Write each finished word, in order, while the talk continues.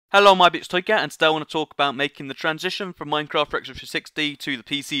Hello, my bit's Toycat, and today I want to talk about making the transition from Minecraft for Xbox 360 to the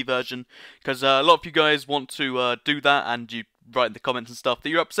PC version, because a lot of you guys want to do that, and you write in the comments and stuff that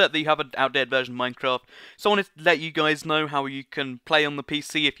you're upset that you have an outdated version of Minecraft. So I wanted to let you guys know how you can play on the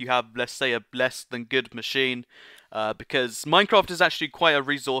PC if you have, let's say, a less than good machine, because Minecraft is actually quite a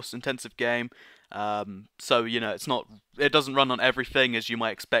resource-intensive game. So it doesn't run on everything as you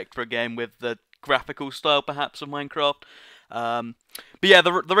might expect for a game with the graphical style, perhaps, of Minecraft. But yeah,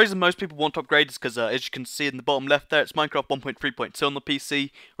 the reason most people want to upgrade is because, as you can see in the bottom left there, it's Minecraft 1.3.2 on the PC,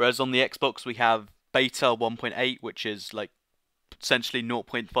 whereas on the Xbox we have Beta 1.8, which is like essentially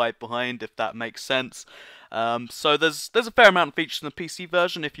 0.5 behind, if that makes sense. So there's a fair amount of features in the PC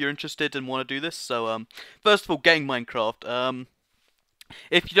version if you're interested and want to do this. So first of all, getting Minecraft.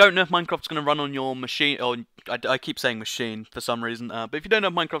 If you don't know if Minecraft's going to run on your machine, or I keep saying machine for some reason, but if you don't know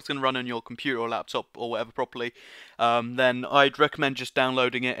if Minecraft's going to run on your computer or laptop or whatever properly, then I'd recommend just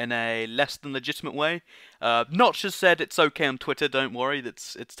downloading it in a less than legitimate way. Notch has said it's okay on Twitter, don't worry,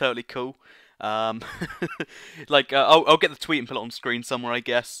 it's totally cool. Um, I'll get the tweet and put it on screen somewhere, I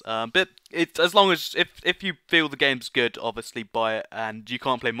guess. But it's as long as if you feel the game's good, obviously buy it, and you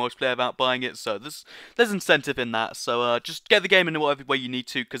can't play multiplayer without buying it. So there's incentive in that. So just get the game in whatever way you need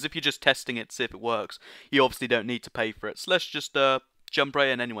to, because if you're just testing it to see if it works, you obviously don't need to pay for it. So let's just jump right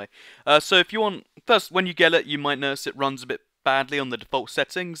in anyway. So if you want, first when you get it, you might notice it runs a bit badly on the default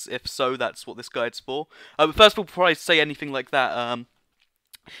settings. If so, that's what this guide's for. But first of all, before I say anything like that,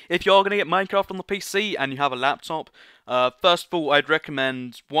 if you're going to get Minecraft on the PC and you have a laptop, first of all, I'd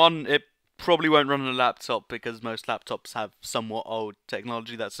recommend, one, it probably won't run on a laptop because most laptops have somewhat old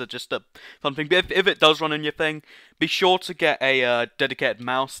technology. That's just a fun thing. But if it does run on your thing, be sure to get a dedicated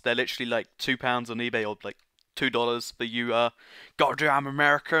mouse. They're literally like £2 on eBay, or like $2 for you goddamn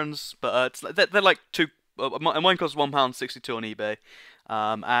Americans. But they're like mine costs £1.62 on eBay.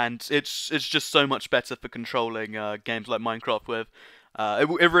 And it's just so much better for controlling games like Minecraft with.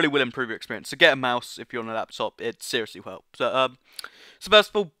 It really will improve your experience. So get a mouse if you're on a laptop. It seriously will help. So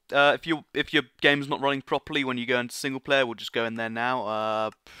first of all, if your game's not running properly when you go into single player, we'll just go in there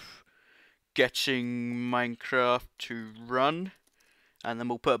now. Getting Minecraft to run, and then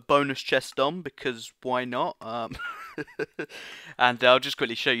we'll put a bonus chest on because why not? And I'll just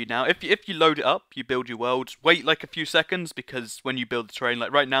quickly show you now. If you load it up, you build your world. Wait like a few seconds, because when you build the terrain,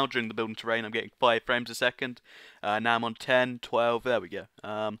 like right now during the building terrain, I'm getting 5 frames a second. Now I'm on 10, 12. There we go.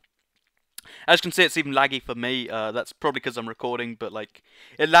 As you can see, it's even laggy for me. That's probably because I'm recording, but like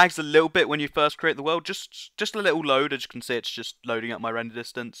it lags a little bit when you first create the world. Just a little load. As you can see, it's just loading up my render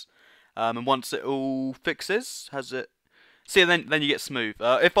distance. And once it all fixes, see, then you get smooth.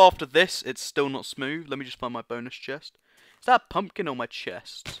 If after this it's still not smooth, let me just find my bonus chest. Is that a pumpkin or my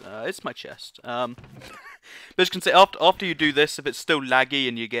chest? It's my chest. But as you can see, after you do this, if it's still laggy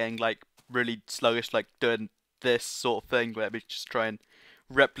and you're getting like really sluggish, like doing this sort of thing, let me just try and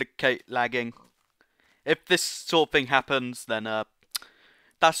replicate lagging. If this sort of thing happens, then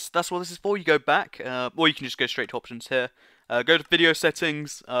that's what this is for. You go back, or you can just go straight to options here. Go to video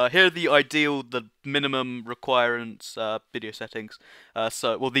settings. Here are the minimum requirements video settings.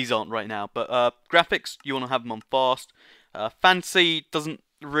 Well, these aren't right now, but graphics, you want to have them on fast. Fancy doesn't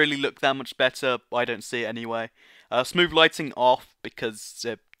really look that much better. I don't see it anyway. Smooth lighting off because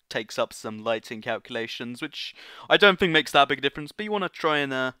it takes up some lighting calculations, which I don't think makes that big a difference. But you want to try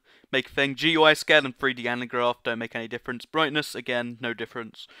and make a thing. GUI scale and 3D anagraph don't make any difference. Brightness, again, no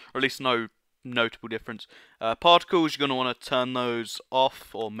difference, or at least no notable difference. Particles, you're going to want to turn those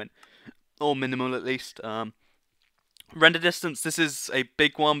off, or minimal at least. Render distance, this is a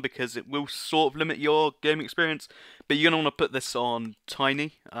big one because it will sort of limit your game experience, but you're going to want to put this on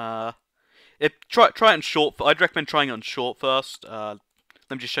tiny. Try it on short. I'd recommend trying it on short first. Let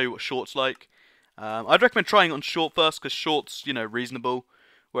me just show you what short's like. I'd recommend trying it on short first because short's, reasonable,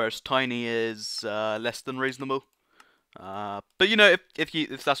 whereas tiny is less than reasonable. But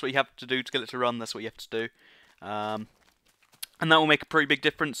if that's what you have to do to get it to run, that's what you have to do. And that will make a pretty big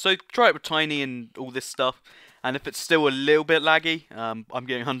difference. So try it with tiny and all this stuff. And if it's still a little bit laggy, I'm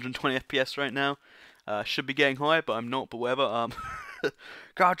getting 120 FPS right now. Should be getting higher, but I'm not, but whatever.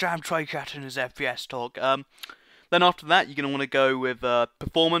 Goddamn Toycat and his FPS talk. Then after that, you're going to want to go with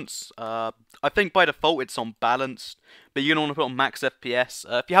performance. I think by default it's on balanced, but you're going to want to put on max FPS.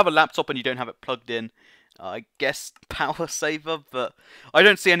 If you have a laptop and you don't have it plugged in, I guess power saver, but I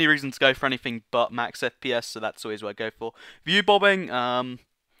don't see any reason to go for anything but max FPS, so that's always what I go for. View bobbing,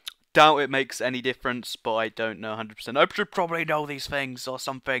 doubt it makes any difference, but I don't know 100%. I should probably know these things or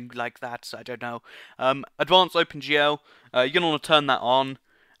something like that, so I don't know. Advanced OpenGL, you're going to want to turn that on.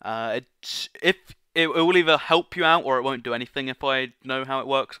 it will either help you out or it won't do anything if I know how it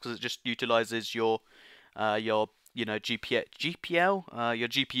works, because it just utilizes your your GPU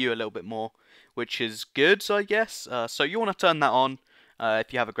a little bit more, which is good, I guess. So you want to turn that on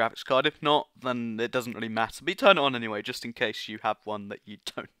if you have a graphics card. If not, then it doesn't really matter. But you turn it on anyway, just in case you have one that you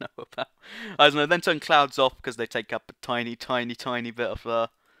don't know about. I don't know. Then turn clouds off because they take up a tiny, tiny, tiny bit of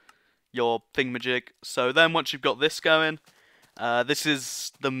your thingamajig. So then once you've got this going, this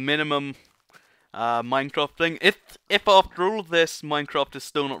is the minimum Minecraft thing. If after all of this Minecraft is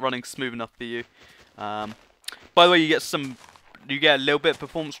still not running smooth enough for you, by the way, you get a little bit of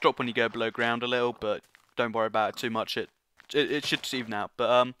performance drop when you go below ground a little, but don't worry about it too much. It should even out.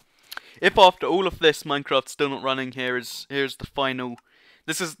 But if after all of this Minecraft's still not running, here's the final.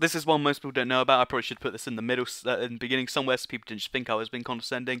 This is one most people don't know about. I probably should put this in the middle, in the beginning somewhere, so people didn't just think I was being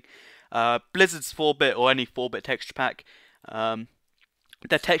condescending. Blizzard's 4-bit or any 4-bit texture pack.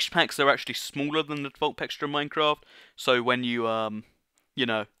 Their texture packs are actually smaller than the default texture in Minecraft. So when you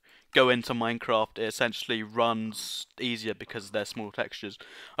go into Minecraft, it essentially runs easier because they're small textures.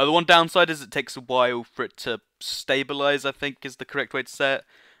 The one downside is it takes a while for it to stabilize, I think is the correct way to say it.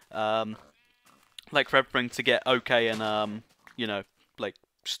 Like for everything to get okay and like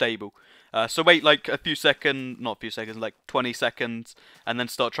stable. So wait like not a few seconds, like 20 seconds, and then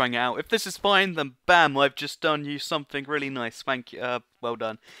start trying it out. If this is fine, then bam, I've just done you something really nice. Thank you, well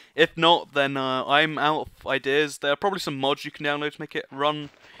done. If not, then I'm out of ideas. There are probably some mods you can download to make it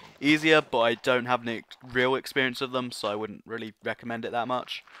run easier, but I don't have any real experience of them, so I wouldn't really recommend it that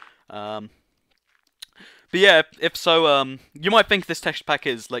much. But yeah, if so, you might think this texture pack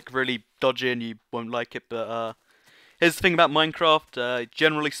is like really dodgy and you won't like it, but here's the thing about Minecraft.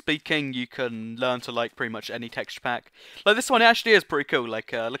 Generally speaking, you can learn to like pretty much any texture pack. Like this one actually is pretty cool.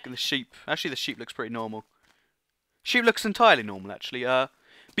 Like look at the sheep. Actually, the sheep looks pretty normal. Sheep looks entirely normal actually. But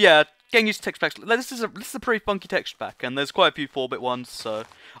yeah, getting used to texture packs. Like, this is a pretty funky texture pack, and there's quite a few 4-bit ones. So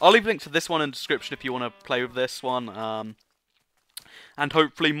I'll leave a link to this one in the description if you want to play with this one. And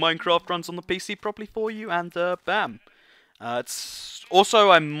hopefully Minecraft runs on the PC properly for you. And bam. It's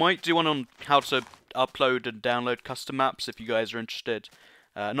also I might do one on how to upload and download custom maps if you guys are interested.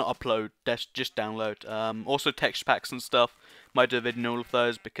 Not upload, just download. Also texture packs and stuff. Might do a video on all of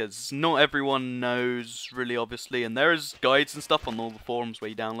those because not everyone knows really, obviously, and there is guides and stuff on all the forums where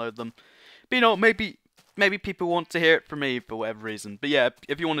you download them. But maybe people want to hear it from me for whatever reason. But yeah,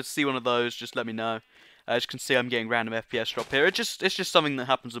 if you want to see one of those, just let me know. As you can see, I'm getting random FPS drop here. It's just something that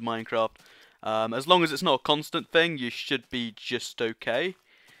happens with Minecraft. As long as it's not a constant thing, you should be just okay.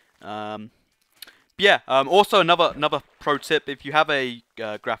 Yeah. Also, another pro tip: if you have a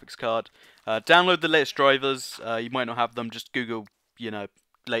graphics card, download the latest drivers. You might not have them. Just Google,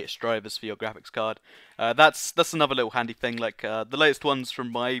 latest drivers for your graphics card. That's another little handy thing. Like the latest ones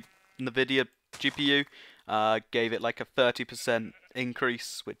from my NVIDIA GPU gave it like a 30%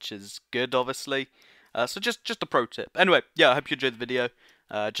 increase, which is good, obviously. So just a pro tip. Anyway, yeah, I hope you enjoyed the video.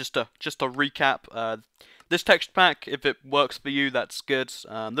 Just to recap, this texture pack, if it works for you, that's good.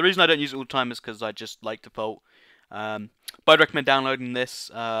 The reason I don't use it all the time is because I just like default. But I'd recommend downloading this.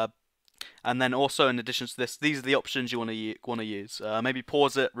 And then also, in addition to this, these are the options you want to use. Maybe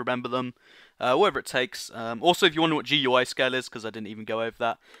pause it, remember them, whatever it takes. Also, if you wonder what GUI scale is, because I didn't even go over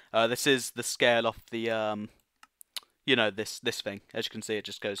that, this is the scale of the, this thing. As you can see, it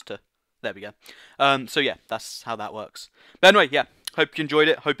just goes to. There we go. So yeah, that's how that works. But anyway, yeah. Hope you enjoyed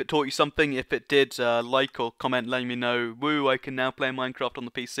it. Hope it taught you something. If it did, like or comment letting me know. Woo, I can now play Minecraft on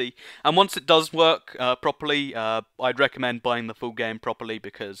the PC. And once it does work properly, I'd recommend buying the full game properly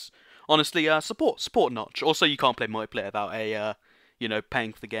because, honestly, support Notch. Also, you can't play multiplayer without a,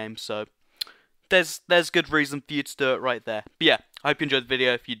 paying for the game. So there's good reason for you to do it right there. But yeah, I hope you enjoyed the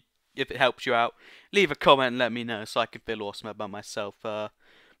video. If it helps you out, leave a comment and let me know so I can feel awesome about myself. But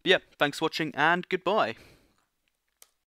yeah, thanks for watching and goodbye.